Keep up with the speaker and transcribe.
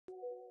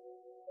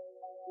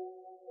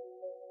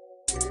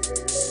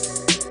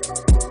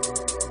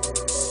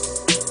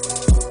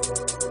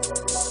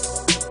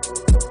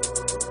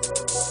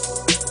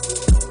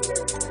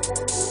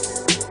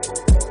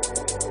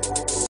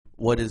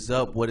What is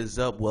up? What is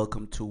up?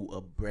 Welcome to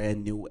a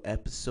brand new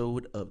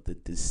episode of the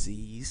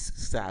Disease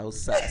South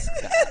Sauce.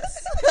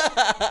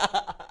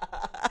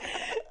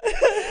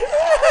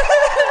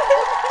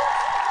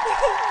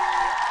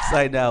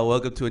 Right now,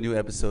 welcome to a new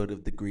episode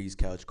of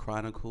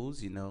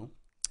DegreesCouchChronicles. You know,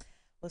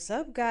 what's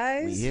up,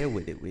 guys? we here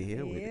with it. We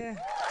here with it.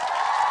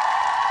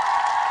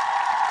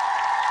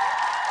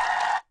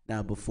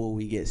 Now, before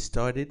we get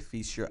started,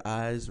 feast your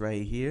eyes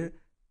right here.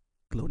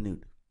 Glow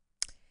Nude.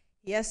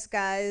 Yes,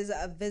 guys.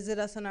 Visit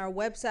us on our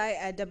website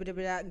at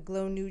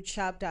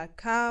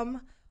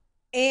www.glownudeshop.com.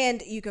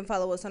 And you can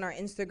follow us on our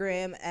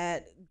Instagram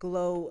at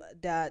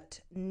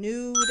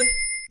glow.nude.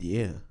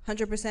 Yeah.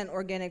 100%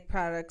 organic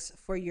products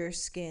for your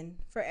skin,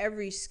 for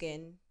every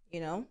skin,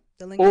 you know.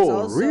 The link is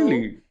also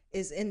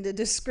is in the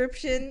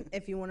description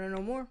if you want to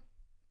know more.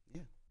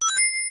 Yeah.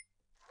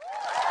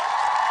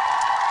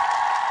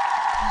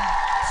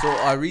 So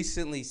I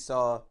recently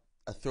saw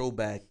a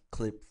throwback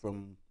clip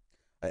from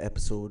an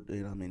episode,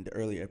 the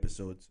early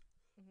episodes,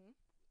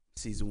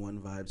 season 1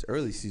 vibes,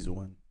 early season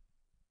 1.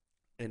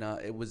 And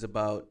it was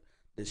about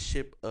the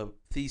ship of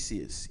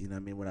Theseus,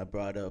 when I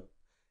brought up,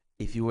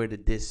 if you were to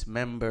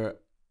dismember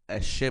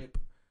a ship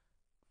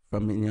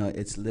from,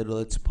 its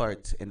littlest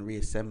parts and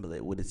reassemble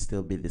it, would it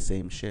still be the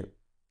same ship?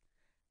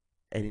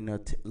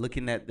 And,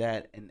 looking at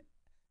that and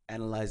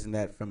analyzing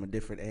that from a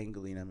different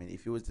angle,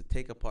 if you was to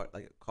take apart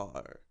like a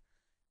car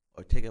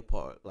or take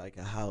apart like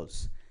a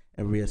house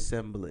and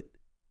reassemble it,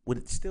 would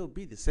it still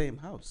be the same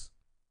house?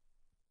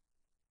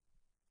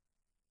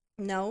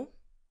 No.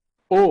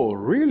 Oh,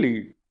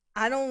 really?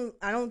 I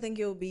don't think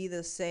it'll be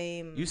the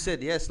same. You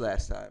said yes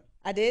last time.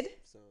 I did?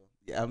 So,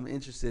 yeah, I'm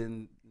interested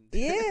in...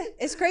 Yeah,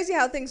 it's crazy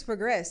how things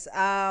progress.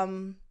 I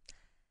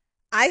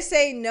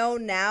say no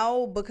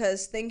now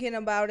because thinking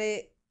about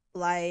it,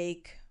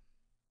 like,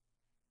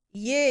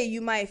 yeah,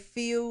 you might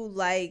feel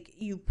like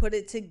you put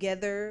it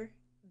together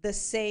the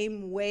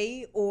same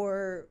way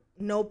or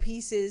no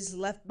pieces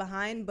left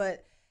behind,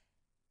 but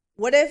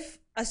what if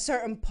a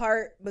certain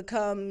part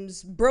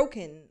becomes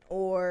broken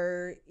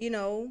or,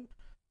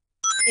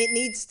 it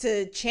needs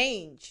to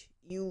change?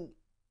 You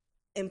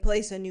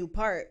place a new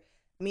part,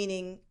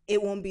 meaning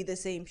it won't be the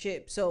same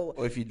ship. So,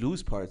 or if you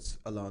lose parts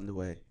along the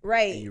way,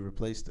 right, and you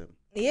replace them,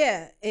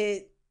 yeah,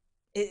 it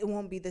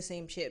won't be the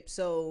same ship.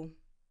 So,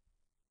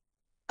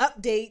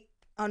 update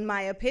on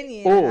my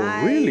opinion. Oh,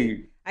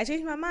 really? I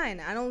changed my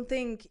mind. I don't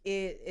think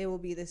it will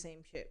be the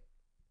same ship.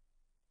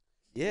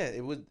 Yeah,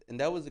 it would, and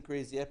that was a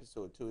crazy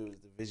episode too. It was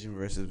the Vision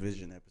versus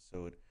Vision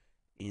episode.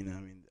 The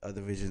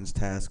other Vision's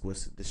task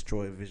was to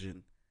destroy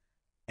Vision,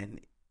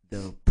 and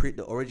the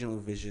original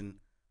Vision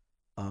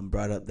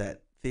brought up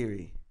that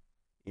theory.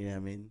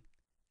 And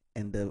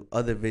the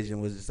other Vision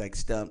was just like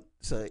stumped,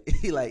 so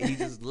he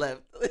just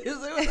left. He was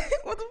like,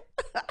 what the?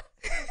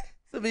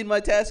 So my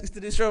task is to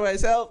destroy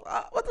myself.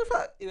 What the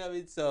fuck?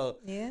 So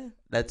yeah,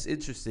 that's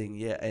interesting.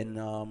 Yeah, and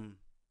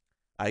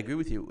I agree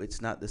with you.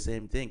 It's not the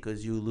same thing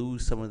because you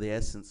lose some of the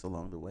essence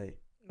along the way.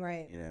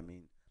 Right.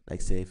 Like,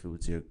 say if it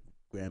was your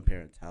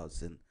grandparents'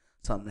 house and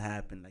something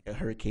happened, like a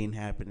hurricane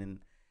happened and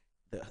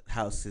the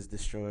house is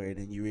destroyed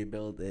and you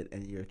rebuild it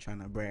and you're trying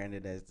to brand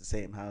it as the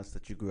same house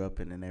that you grew up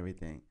in and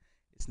everything.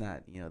 It's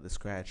not, the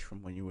scratch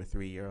from when you were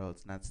 3-year-old.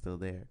 It's not still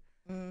there.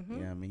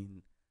 Mm-hmm.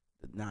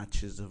 The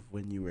notches of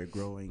when you were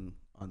growing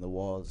on the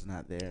walls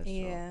not there.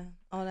 Yeah,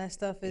 all that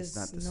stuff is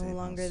no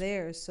longer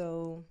there.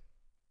 So...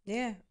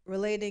 yeah,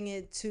 relating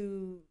it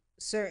to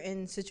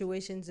certain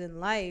situations in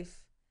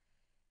life,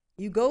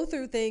 you go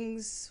through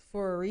things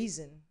for a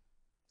reason.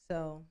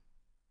 So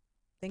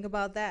think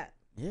about that.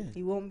 Yeah.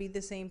 You won't be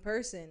the same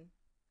person.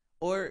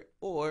 Or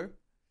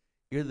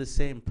you're the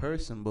same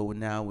person, but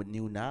now with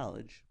new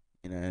knowledge.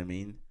 You know what I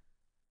mean?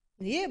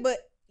 Yeah,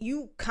 but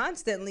you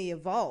constantly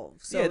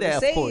evolve. So yeah, to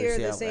say you're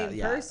the same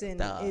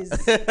person is...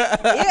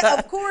 yeah,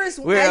 of course.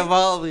 We're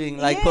evolving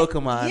like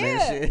Pokemon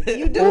and shit.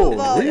 You do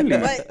evolve. Really?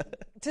 But...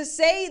 to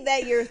say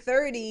that you're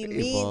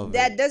 30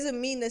 that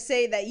doesn't mean to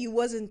say that you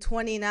wasn't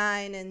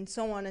 29 and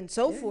so on and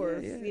so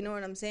forth. Yeah. You know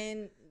what I'm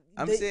saying?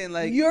 I'm saying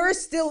like you're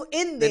still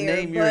in there. The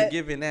name you were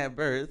given at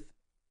birth,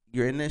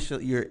 you're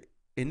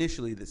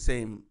initially the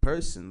same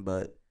person,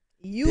 but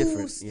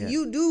different. Yeah.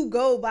 You do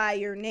go by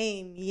your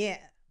name, yeah.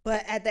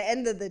 But at the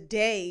end of the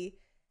day,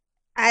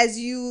 as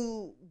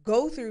you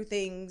go through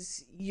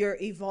things, you're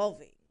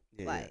evolving.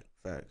 Yeah,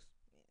 facts.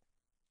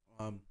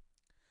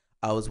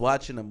 I was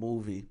watching a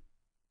movie.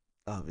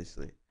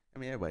 Obviously,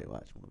 everybody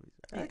watch movies.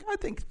 Yeah. I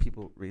think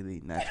people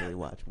really naturally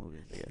watch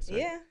movies. I guess. Right?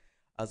 Yeah.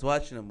 I was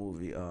watching a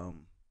movie,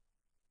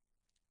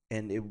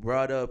 and it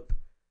brought up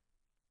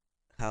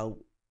how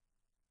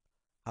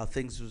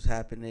things was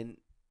happening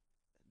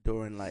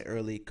during like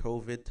early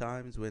COVID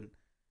times when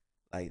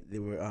like they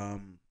were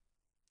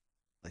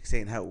like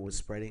saying how it was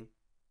spreading.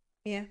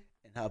 Yeah.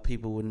 And how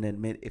people wouldn't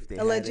admit if they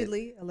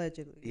allegedly.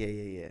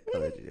 Yeah.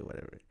 Allegedly,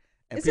 whatever.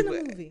 And It's people,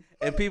 in a movie.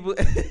 And people,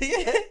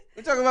 yeah,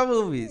 we're talking about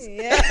movies.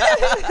 Yeah.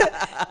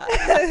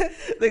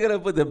 They're gonna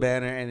put the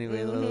banner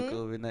anyway. Mhm. Little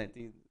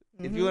COVID-19.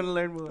 If you want to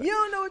learn more, You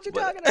don't know what you're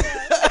But-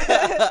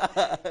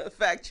 talking about.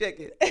 fact check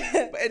it.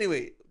 But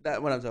anyway,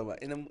 that's what I'm talking about.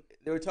 And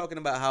they were talking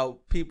about how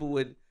people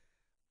would,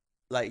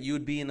 like, you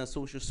would be in a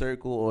social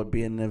circle or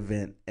be in an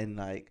event, and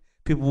like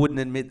people wouldn't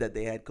admit that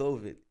they had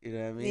COVID. You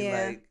know what I mean?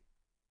 Yeah. Like,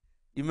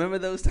 you remember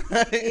those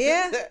times?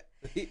 Yeah.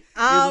 you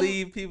Um,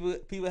 leave,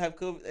 people have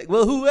COVID. Like,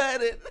 well, who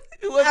had it?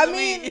 It wasn't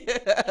me.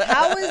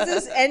 How is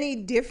this any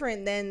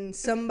different than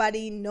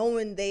somebody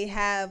knowing they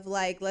have,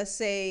 like, let's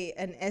say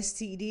an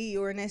STD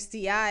or an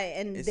STI,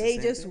 and It's the they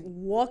same just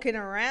thing. walking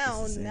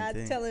around same not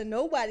thing. telling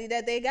nobody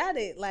that they got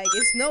it? Like,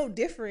 it's no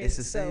different. It's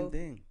the So, same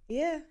thing.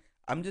 yeah.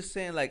 I'm just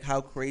saying, like,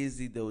 how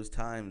crazy those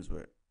times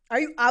were. Are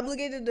you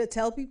obligated to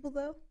tell people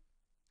though?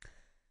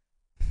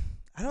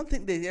 I don't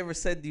think they ever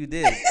said you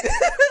did.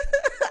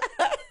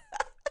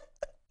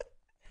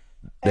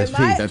 Am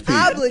I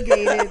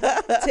obligated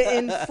to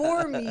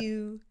inform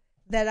you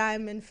that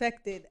I'm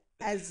infected?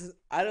 As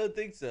I don't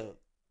think so.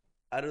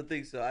 I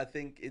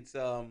think it's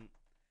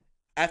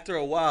after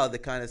a while they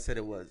kind of said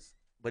it was,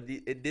 but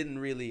it didn't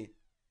really.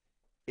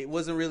 It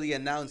wasn't really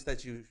announced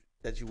that you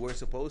were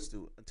supposed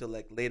to until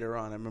like later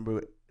on. I remember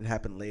it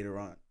happened later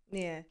on.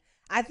 yeah,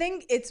 I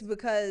think it's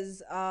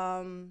because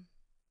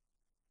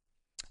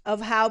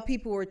of how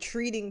people were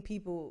treating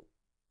people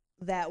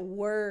that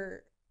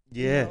were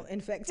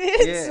infected.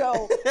 Yeah. So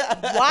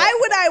why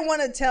would I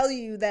want to tell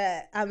you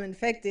that I'm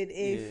infected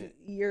if Yeah.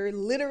 you're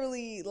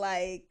literally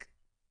like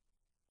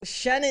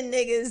shunning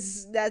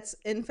niggas that's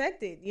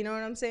infected? You know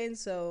what I'm saying?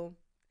 So,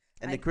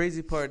 And the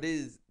crazy part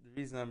is the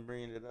reason I'm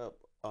bringing it up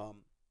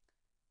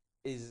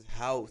is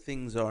how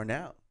things are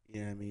now.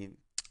 You know what I mean?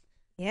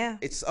 yeah.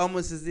 It's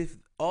almost as if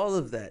all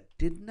of that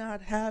did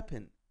not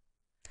happen.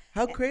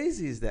 How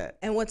crazy is that?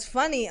 And what's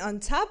funny on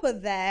top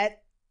of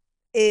that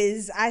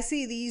is I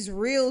see these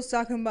reels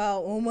talking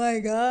about, oh my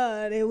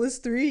God, it was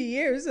 3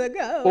 years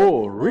ago.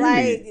 Oh,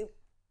 really? Like,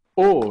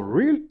 Oh,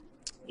 really?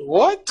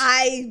 What?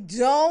 I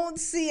don't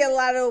see a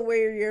lot of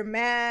wear your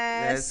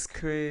That's mask,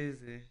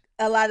 crazy.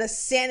 a lot of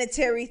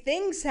sanitary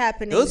things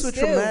happening. Those were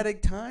still.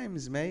 traumatic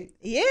times, mate.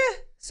 Yeah.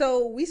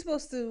 So we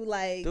supposed to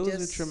like Those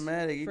just are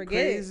traumatic. You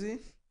forget it. crazy?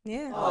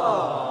 Yeah.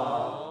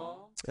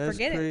 That's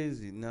Forget it.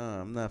 crazy. No,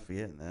 I'm not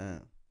forgetting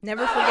that.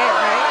 Never forget,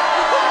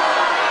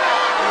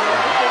 right?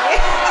 Never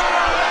forget.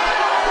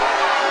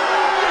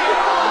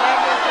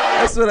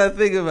 That's what I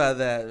think about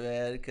that,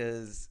 man.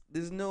 Because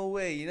there's no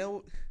way. You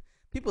know,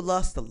 people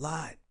lost a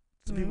lot.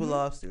 Some people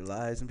lost their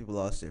lives. Some people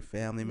lost their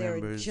family Their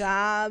members.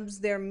 jobs,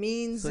 their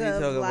means So you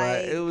of talking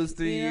like about it was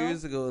 3 you know,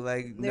 years ago.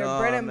 Like their nah,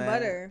 bread and man.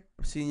 butter.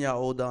 I've seen y'all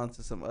hold on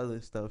to some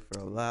other stuff for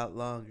a lot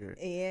longer.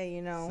 Yeah,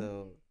 you know.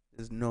 So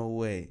there's no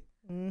way.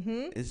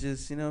 Mm-hmm. It's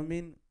just, you know what I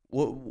mean?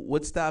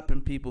 What's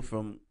stopping people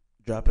from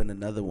dropping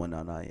another one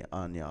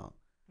on y'all?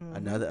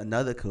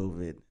 Another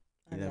COVID.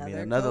 You know what I mean?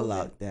 Another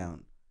COVID. lockdown.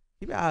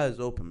 Keep your eyes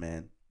open,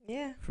 man.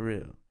 Yeah. For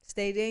real.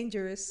 Stay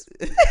dangerous.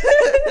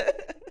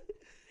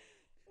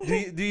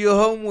 do your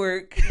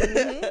homework.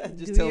 Mhm.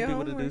 Just Do tell your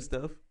people to do homework.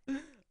 stuff.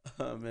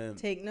 Oh man.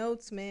 Take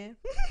notes, man.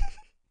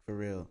 For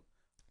real.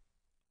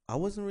 I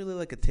wasn't really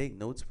like a take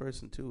notes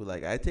person too.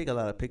 Like I take a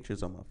lot of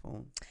pictures on my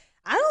phone.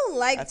 I don't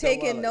like After a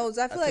taking while, notes.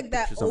 I I feel took like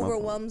that pictures on my phone.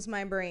 overwhelms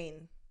my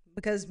brain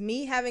because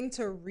me having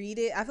to read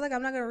it, I feel like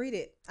I'm not gonna read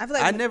it. I feel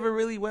like I never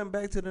really went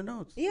back to the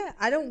notes. yeah,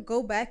 I don't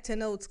go back to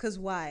notes because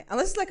why?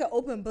 Unless it's like an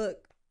open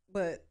book,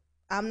 but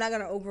I'm not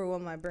gonna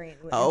overwhelm my brain.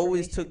 With I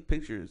always information. took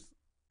pictures.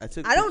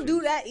 I don't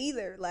do that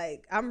either.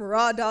 Like I'm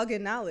raw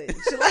dogging knowledge.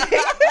 Like,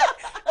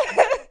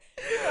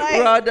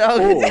 Raw dog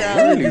Oh,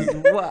 mentality really? is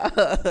wild.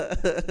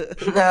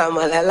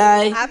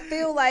 I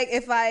feel like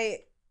if I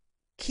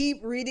keep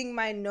reading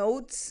my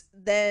notes,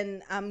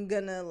 then I'm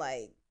gonna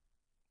like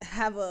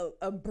have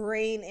a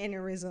brain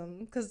aneurysm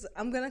because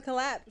I'm gonna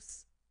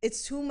collapse.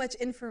 It's too much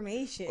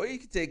information. Or you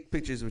can take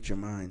pictures with your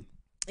mind.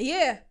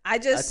 Yeah, I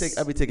just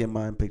I be taking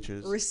mind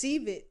pictures.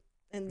 receive it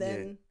and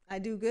then I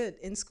do good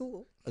in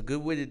school. A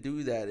good way to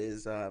do that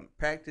is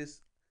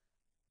practice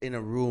in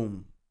a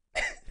room,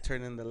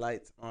 turning the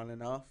lights on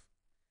and off,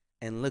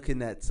 and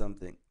looking at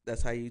something.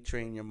 That's how you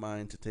train your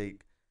mind to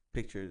take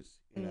pictures.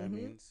 You know what I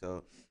mean?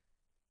 So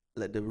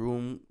let the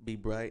room be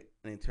bright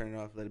and then turn it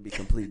off. Let it be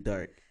complete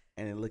dark,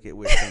 and then look at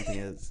where something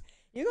is.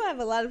 You're gonna have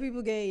a lot of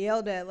people getting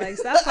yelled at. Like,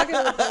 stop fucking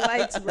with the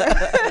lights, bro.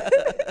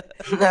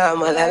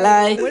 What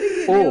are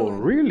you Oh, doing?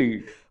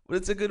 really? But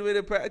it's a good way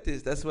to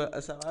practice. That's how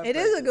I. It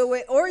is a good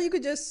way. Or you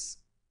could just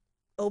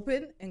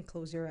open and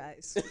close your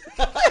eyes.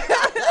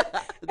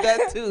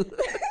 That too.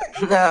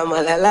 Without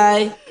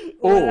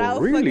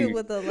really? fucking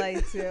with the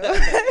lights, yo.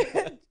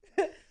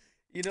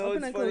 You know, Open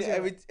it's and funny. close your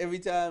Every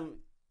time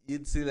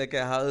you'd see like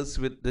a house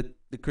with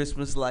the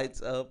Christmas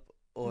lights up,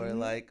 or Mhm.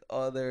 like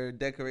other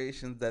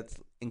decorations that's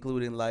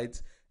including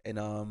lights, and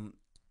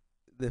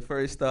the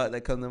first thought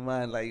that come to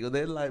mind, like, yo,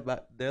 they're like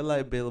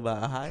bill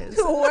about highest.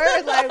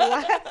 Word,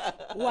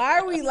 like, why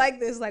are we like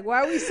this? Like,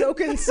 why are we so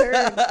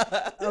concerned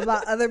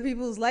about other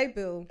people's light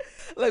bill?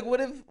 Like,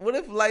 what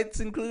if lights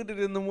included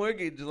in the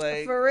mortgage?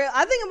 Like, For real,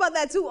 I think about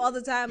that too all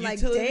the time. Like,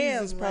 utilities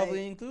damn, is probably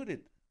like,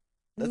 included.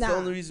 That's nah. the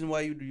only reason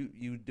why you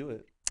do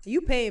it.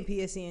 You paying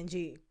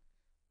PSE&G.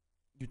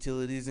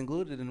 Utilities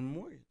included in the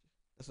mortgage.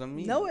 That's what I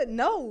mean.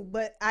 No,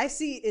 but I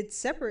see it's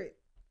separate.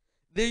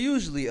 There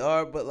usually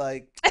are, but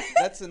like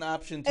that's an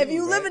option too. If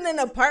you live right? in an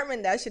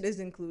apartment, that shit is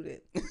included.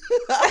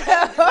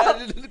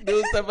 Imagine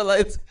those type of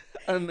lights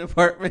on an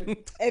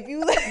apartment. If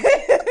you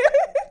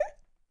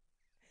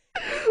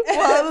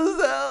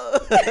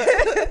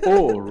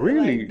Oh,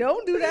 really? like,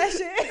 don't do that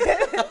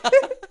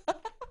shit.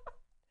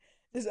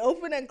 Just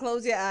open and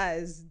close your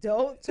eyes.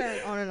 Don't turn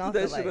on and off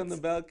that the shit lights. on the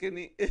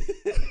balcony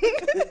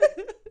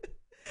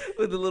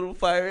with a little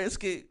fire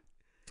escape.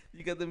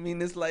 You got the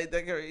meanest light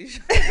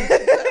decoration.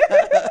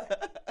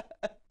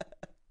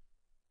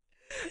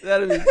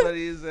 That'd be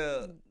funny as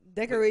hell.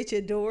 Decorate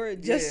your door,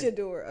 just Yeah. your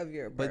door of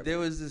your apartment. But there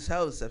was this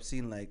house I've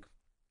seen like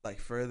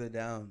further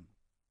down.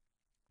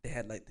 They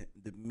had like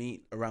the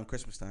meat around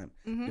Christmas time.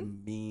 The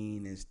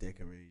meanest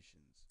decorations.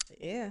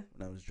 Yeah.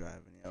 When I was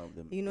driving,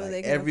 You know, like,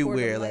 they can afford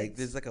everywhere. them Like lights.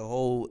 there's like a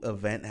whole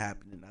event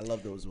happening. I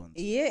love those ones.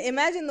 Yeah,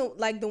 imagine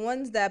the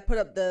ones that put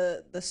up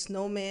the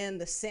snowman,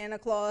 the Santa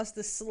Claus,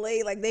 the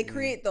sleigh. Like they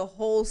create the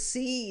whole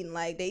scene.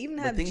 Like they even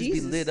But have things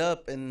Jesus. be lit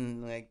up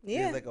and like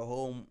Yeah. there's like a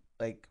whole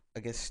like I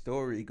guess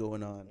story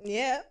going on.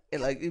 Yeah,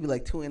 And like it'd be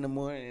like 2 a.m.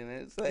 and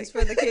it's like it's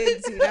for the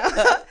kids. You know,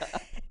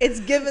 it's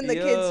giving the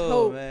kids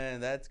hope. Man,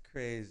 that's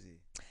crazy.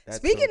 That's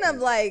Speaking so of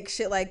crazy. like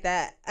shit like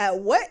that, at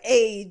what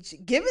age,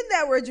 given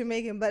that we're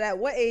Jamaican, but at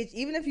what age,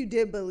 even if you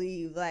did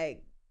believe,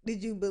 like,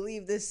 did you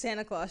believe this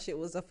Santa Claus shit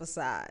was a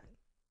facade?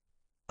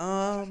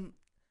 I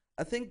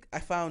think I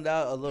found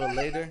out a little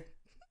later.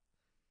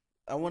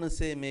 I want to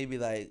say maybe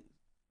like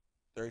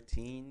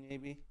 13,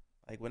 maybe.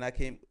 Like when I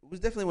came, it was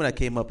definitely when I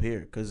came up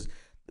here because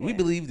we Yeah.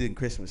 believed in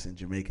Christmas in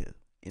Jamaica.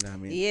 You know what I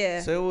mean?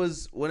 Yeah. So it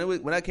was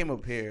when I came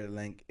up here,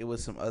 like it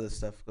was some other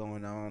stuff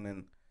going on,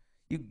 and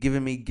you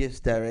giving me gifts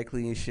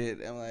directly and shit.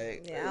 I'm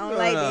like, Yeah, I what's don't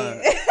like going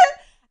on? it.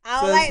 I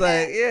So don't like it's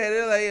like, that. yeah,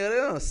 they're like, yo, they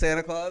don't know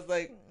Santa Claus.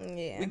 Like,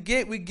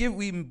 Yeah.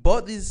 we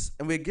bought these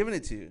and we're giving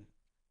it to you.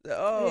 Like,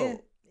 oh, Yeah.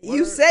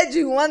 You word. said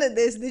you wanted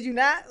this, did you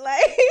not?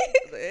 Like,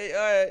 Like, hey,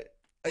 all right,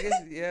 I guess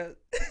yeah,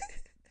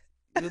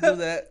 we'll do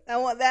that. I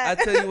want I that.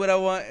 tell you what I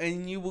want,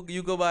 and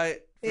you go buy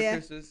it for Yeah.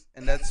 Christmas,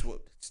 and that's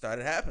what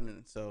started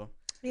happening. So,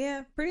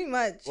 Yeah, pretty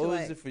much. what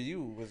like, was it for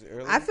you? Was it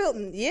early? I felt,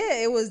 yeah,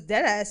 it was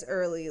dead ass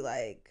early.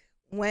 Like,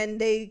 when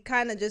they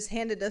kind of just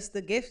handed us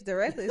the gift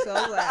directly. So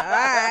I was like, all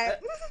right.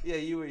 Yeah,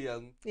 you were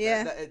young.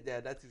 Yeah.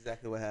 That's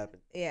exactly what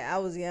happened. Yeah, I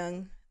was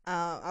young.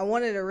 I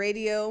wanted a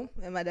radio,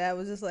 and my dad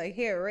was just like,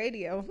 here, a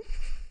radio.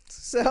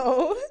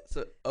 So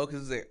So,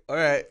 because it's like, all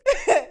right,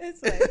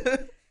 it's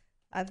like,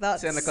 I thought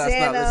Santa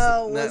Santa, Claus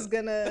not was listen-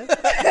 gonna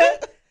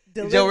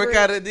did y'all work deliver.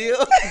 out a deal?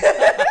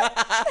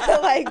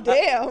 Like,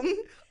 damn.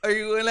 Are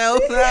you going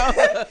out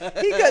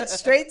now? He got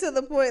straight to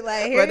the point.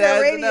 Like, My here, your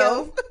dad's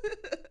radio. enough.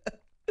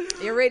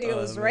 Your radio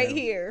Oh, is right man.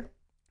 here.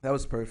 That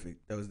was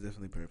perfect. That was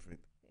definitely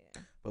perfect.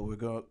 Yeah. But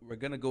we're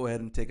gonna go ahead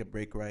and take a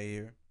break right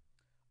here.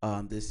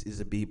 This is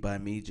a beat by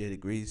me, J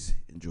Degrees.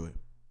 Enjoy.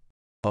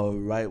 All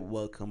right,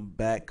 welcome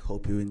back.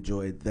 Hope you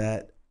enjoyed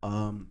that.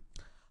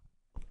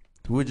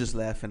 We're just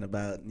laughing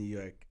about New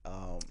York.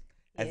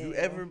 Have you Yeah.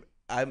 ever?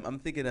 I'm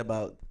thinking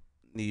about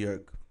New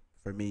York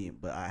for me,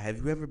 but have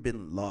you ever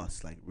been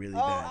lost like really Oh,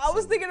 bad? I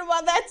was somewhere? thinking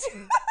about that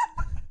too.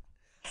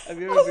 Have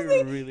you I was ever been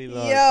thinking- really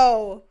lost?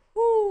 Yo,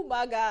 oh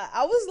my God,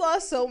 I was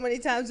lost so many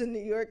times in New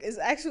York. It's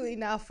actually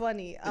not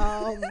funny.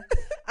 I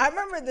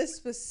remember this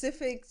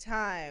specific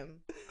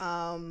time.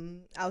 I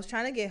was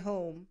trying to get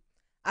home.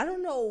 I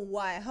don't know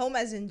why. Home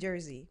as in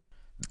Jersey.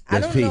 I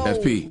That's don't P, know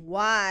that's P.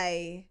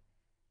 why.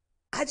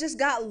 I just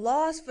got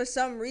lost for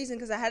some reason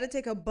because I had to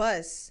take a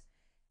bus.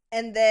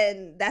 And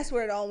then that's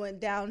where it all went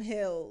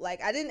downhill.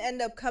 Like, I didn't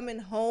end up coming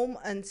home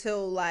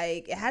until,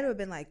 like, it had to have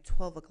been, like,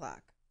 12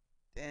 o'clock.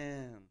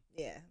 Damn.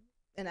 Yeah.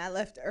 And I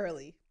left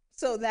early.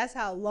 So that's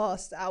how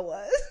lost I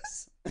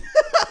was.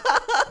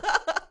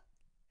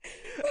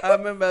 I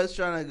remember I was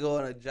trying to go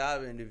on a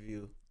job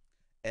interview,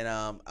 and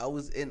I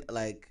was in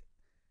like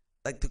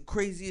the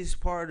craziest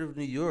part of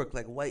New York,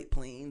 like White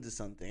Plains or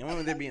something. I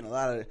remember there being a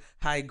lot of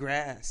high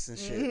grass and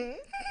shit. Mhm.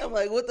 I'm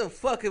like, what the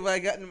fuck have I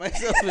gotten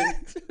myself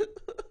into?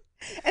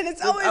 And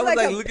it's always I was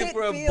like a looking pit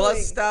for a feeling.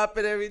 bus stop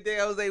and everything.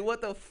 I was like,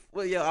 what the?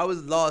 Well, yo, I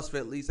was lost for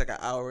at least like an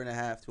hour and a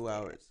half, 2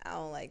 hours. I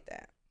don't like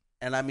that.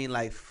 And I mean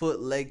like foot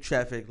leg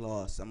traffic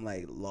lost. I'm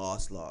like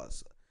lost.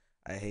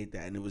 I hate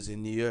that. And it was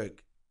in New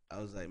York. I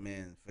was like,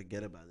 man,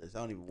 forget about this. I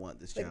don't even want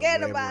this job. Forget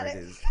wherever about it.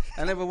 is.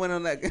 I never went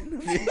on that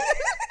interview.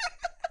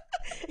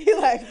 He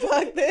like,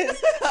 fuck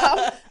this.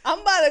 I'm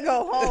about to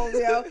go home,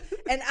 yo.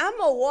 And I'm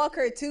a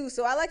walker too,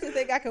 so I like to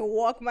think I can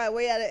walk my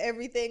way out of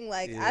everything.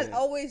 Like, I Yeah.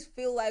 always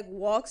feel like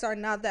walks are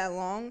not that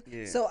long.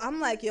 Yeah. So I'm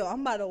like, yo,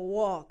 I'm about to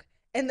walk.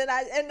 And then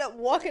I end up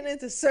walking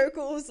into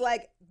circles,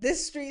 like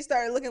this street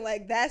started looking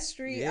like that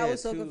street. I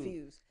was so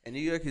confused. And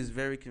New York is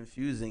very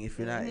confusing if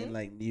you're not in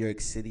like New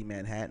York City,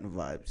 Manhattan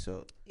vibe.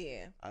 So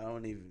yeah, I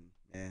don't even,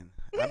 man.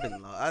 I've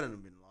been lost. I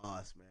don't been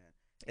lost, man.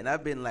 And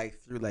I've been like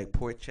through like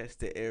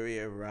Portchester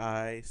area,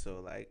 Rye.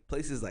 So like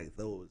places like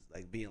those,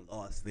 like being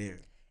lost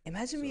there.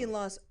 Imagine being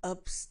lost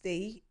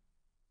upstate,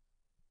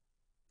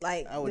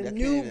 like I the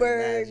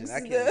Newburghs.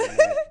 I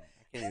can't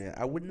even.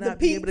 I would not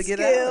be able to get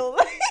out.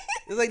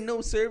 There's like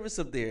no service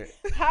up there.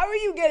 How are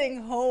you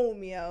getting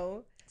home,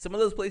 yo? Some of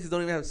those places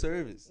don't even have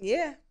service.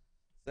 Yeah.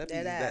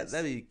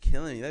 That'd be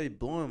killing me. That'd be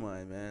blowing my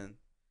mind, man.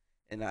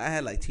 And I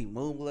had like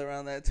T-Mobile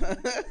around that time.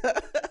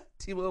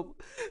 T-Mobile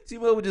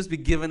would just be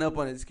giving up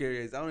on its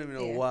carriers. I don't even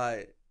know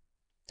why.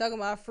 Talking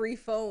about free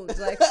phones.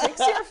 Like, fix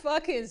your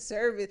fucking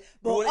service.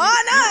 But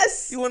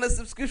us! You want a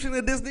subscription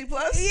to Disney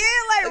Plus? Yeah,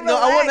 like, no,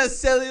 I want a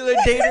cellular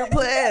data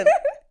plan.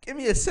 Give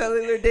me a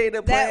cellular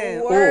data plan.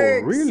 That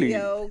works, really?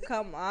 yo.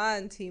 Come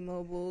on,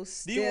 T-Mobile.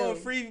 Still. Do you want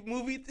free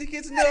movie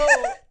tickets? No.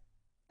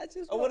 I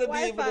want to be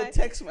able to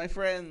text my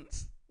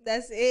friends.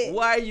 That's it.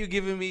 Why are you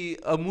giving me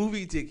a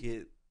movie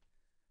ticket?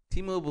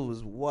 T-Mobile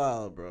was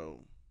wild, bro.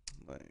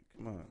 Like,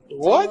 come on.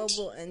 What?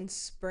 T-Mobile and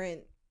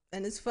Sprint.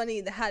 And it's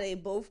funny how they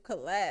both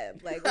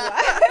collab. Like,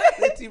 why?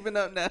 They're teaming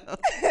up now.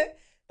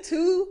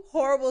 Two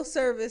horrible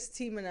service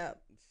teaming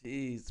up.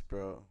 Jeez,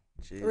 bro.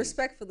 Jeez.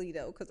 Respectfully,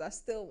 though, because I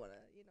still want to,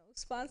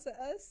 sponsor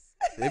us.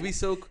 They be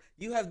so...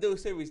 You have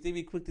those service. They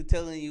be quick to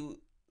telling you,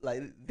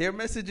 like, their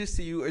messages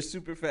to you are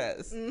super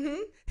fast.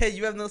 Mm-hmm. Hey,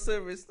 you have no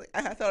service. Like,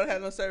 I thought I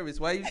had no service.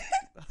 Why you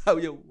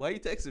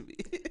texting me?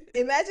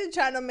 Imagine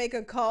trying to make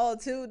a call,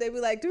 too. They be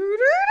like,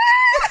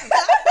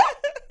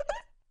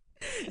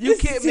 you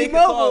can't make a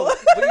call.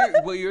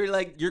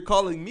 But you're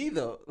calling me,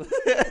 though.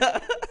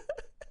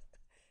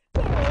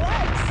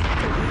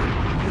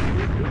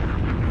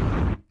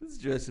 Let's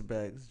dress it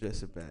back.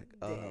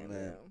 Oh, man.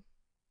 Bro.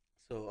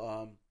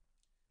 So,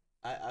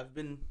 I've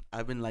been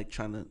like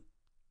trying to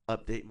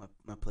update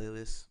my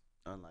playlist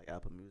on like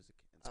Apple Music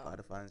and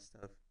Spotify and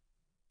stuff.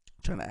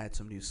 Trying to add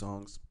some new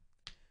songs.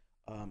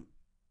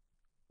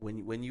 When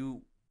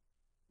you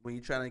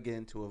trying to get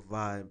into a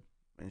vibe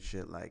and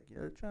shit, like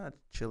you're trying to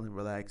chill and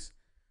relax,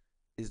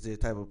 is there a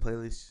type of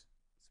playlist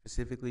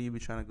specifically you be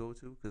trying to go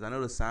to? Because I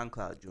know the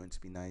SoundCloud joints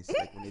be nice,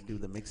 like when they do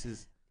the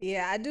mixes.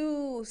 Yeah, I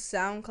do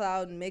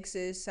SoundCloud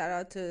mixes. Shout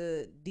out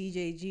to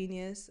DJ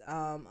Genius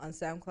on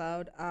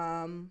SoundCloud.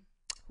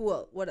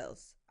 What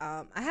else?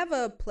 I have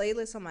a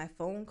playlist on my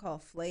phone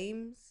called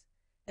Flames.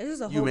 It's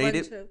just a whole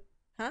bunch of...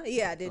 Huh?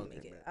 Yeah, I did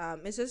make it.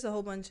 It's just a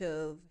whole bunch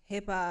of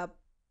hip hop,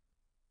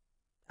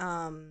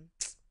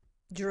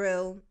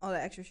 drill, all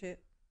that extra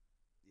shit.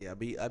 Yeah,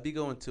 I be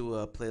going to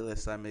a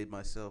playlist I made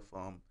myself.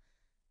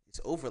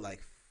 It's over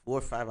like 4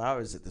 or 5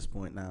 hours at this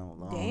point now.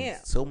 Damn.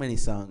 So many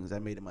songs I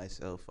made it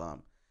myself. I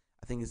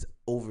think it's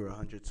over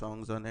 100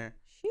 songs on there.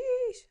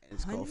 Sheesh. And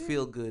it's called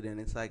Feel Good, and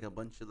it's like a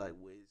bunch of like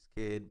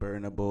Wizkid,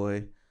 Burna Boy,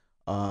 you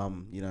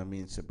know what I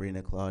mean,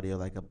 Sabrina Claudio,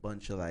 like a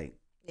bunch of like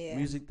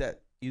music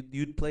that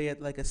you'd play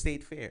at like a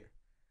state fair.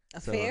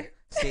 Fair?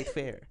 State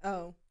fair.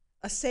 Oh,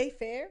 a state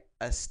fair?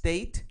 A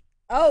state.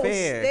 Oh,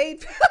 fair.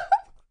 State.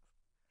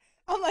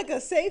 I'm like a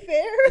safe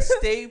fair. A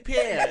state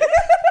fair.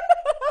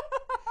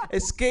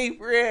 Escape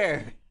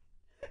rare.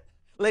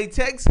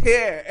 Latex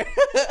hair.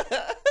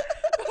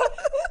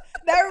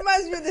 That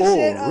reminds me of the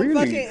shit on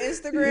fucking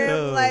Instagram.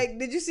 Yo. Like,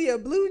 did you see a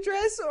blue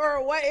dress or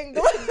a white and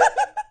gold?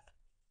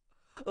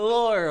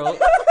 Laurel.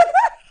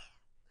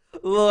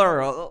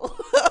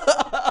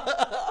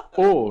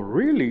 Oh,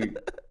 really?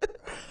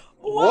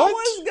 What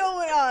was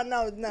going on?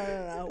 No.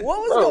 What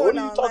was going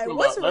on? Like,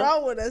 what's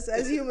wrong with us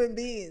as human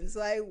beings?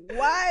 Like,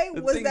 why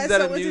was that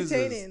so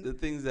entertaining? The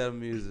things that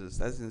amuse us.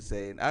 That's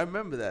insane. I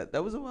remember that.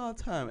 That was a wild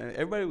time. And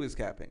everybody was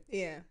capping.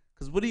 Yeah.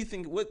 Because what do you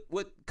think?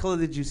 What color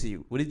did you see?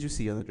 What did you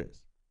see on the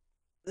dress?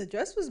 The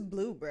dress was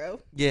blue, bro.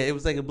 Yeah, it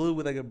was like a blue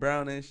with like a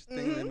brownish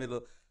thing in the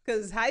middle.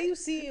 Because how you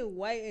see it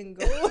white and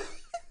gold?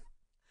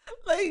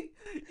 Like,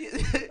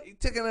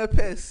 taking a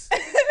piss.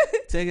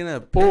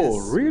 Oh,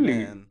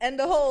 really? Man. And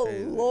the whole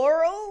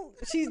Laurel?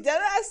 She's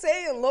dead ass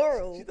saying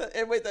Laurel.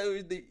 Everybody thought it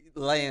was the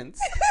Lance.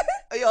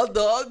 Are y'all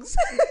dogs?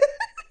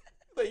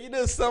 But you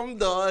know, some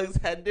dogs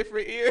had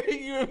different ears.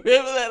 You remember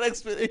that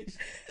explanation?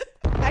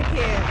 I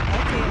can't.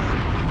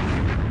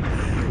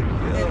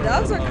 And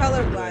dogs are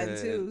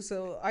colorblind too.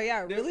 So are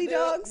y'all really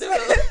dogs?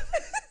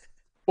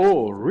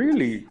 Oh,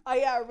 really? Are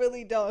y'all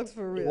really dogs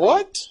for real?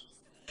 What?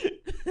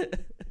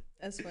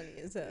 That's funny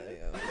as hell,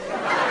 yo.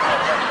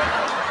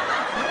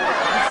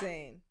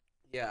 Insane.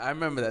 Yeah, I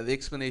remember that. The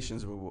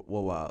explanations were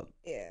wild.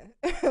 Yeah.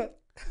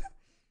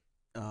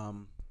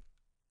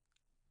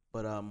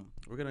 But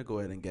we're gonna go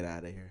ahead and get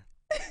out of here.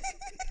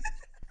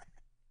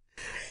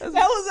 That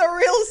was a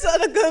real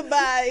sort of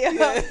goodbye.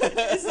 Yeah.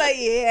 It's like,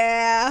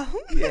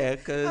 yeah,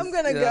 cause I'm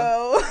gonna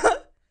go.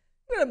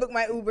 I'm gonna book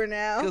my Uber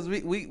now. Because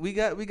we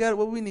got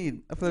what we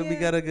need. I feel like we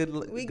got a good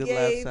we good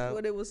gave laughs out.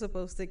 what it was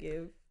supposed to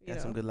give. Got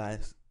some good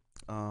laughs.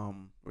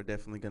 We're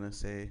definitely gonna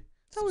say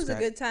it's always a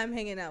good time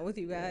hanging out with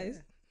you guys.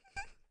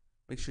 Yeah.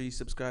 Make sure you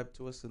subscribe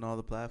to us on all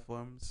the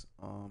platforms.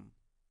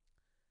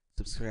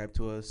 Subscribe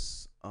to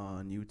us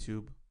on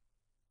YouTube.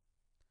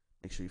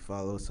 Make sure you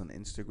follow us on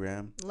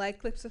Instagram. Like,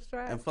 click,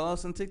 subscribe. And follow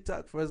us on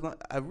TikTok for as long.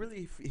 I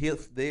really feel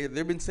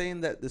they've been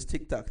saying that this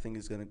TikTok thing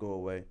is gonna go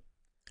away.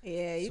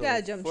 Yeah, you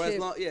gotta jump for ship. as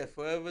long,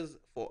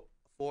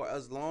 for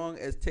as long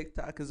as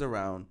TikTok is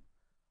around,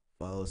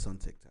 follow us on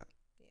TikTok.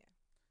 Yeah,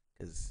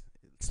 because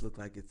it's look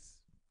like it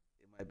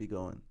might be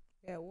going.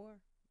 Yeah, war.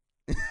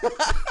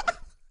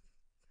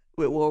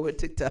 With war with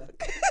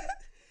TikTok.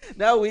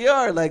 Now we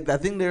are like I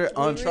think they're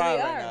on trial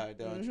right now.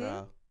 They're on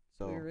trial.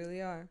 So we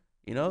really are.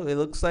 You know, it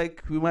looks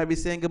like we might be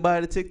saying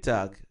goodbye to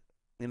TikTok.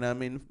 You know what I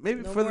mean?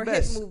 Maybe no for the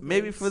best.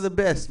 Maybe for the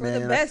best, man. For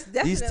the best,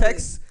 definitely.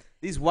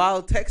 These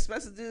wild text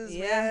messages,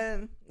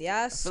 man.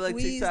 Yeah, I feel like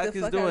TikTok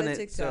is doing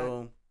it.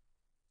 So,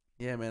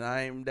 yeah, man,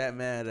 I ain't that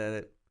mad at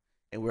it.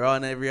 And we're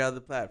on every other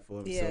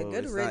platform. Yeah, so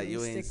good it's riddance, not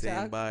you ain't TikTok.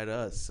 saying bye to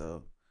us.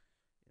 So,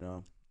 you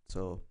know,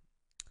 so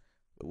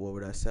we're war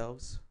with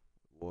ourselves,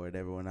 war with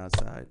everyone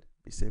outside.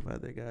 Be safe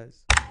out there,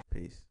 guys.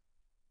 Peace.